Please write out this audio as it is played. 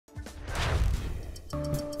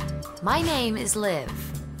My name is Liv.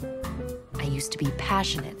 I used to be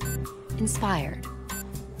passionate, inspired,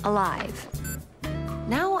 alive.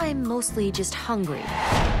 Now I'm mostly just hungry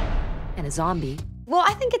and a zombie. Well,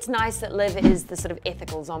 I think it's nice that Liv is the sort of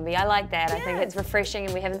ethical zombie. I like that. Yeah. I think it's refreshing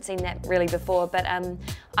and we haven't seen that really before. But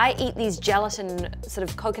I eat these gelatin sort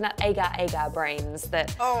of coconut agar brains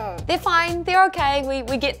that they're fine, they're okay,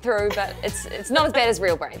 we get through, but it's not as bad as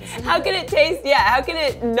real brains. How can it taste, yeah, how can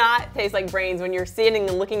it not taste like brains when you're sitting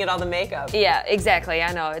and looking at all the makeup? Yeah, exactly,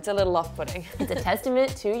 I know, it's a little off-putting. It's a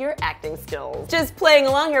testament to your acting skills. Just playing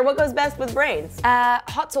along here, what goes best with brains?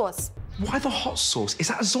 Hot sauce. Why the hot sauce? Is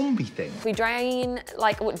that a zombie thing? We drown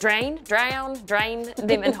them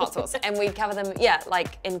in hot sauce. And we cover them, yeah,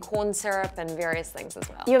 like in corn syrup and various things as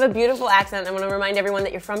well. You have a beautiful accent. I want to remind everyone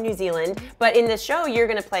that you're from New Zealand, but in this show, you're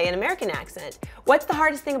going to play an American accent. What's the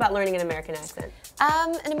hardest thing about learning an American accent?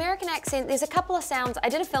 An American accent, there's a couple of sounds. I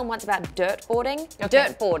did a film once about dirt boarding. Okay.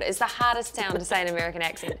 Dirt board is the hardest sound to say in American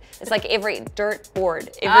accent. It's like every dirt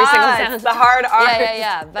board, every single sound. It's the hard R.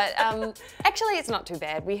 Yeah. But actually, it's not too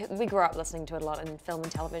bad. We grew up listening to it a lot in film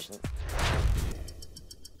and television.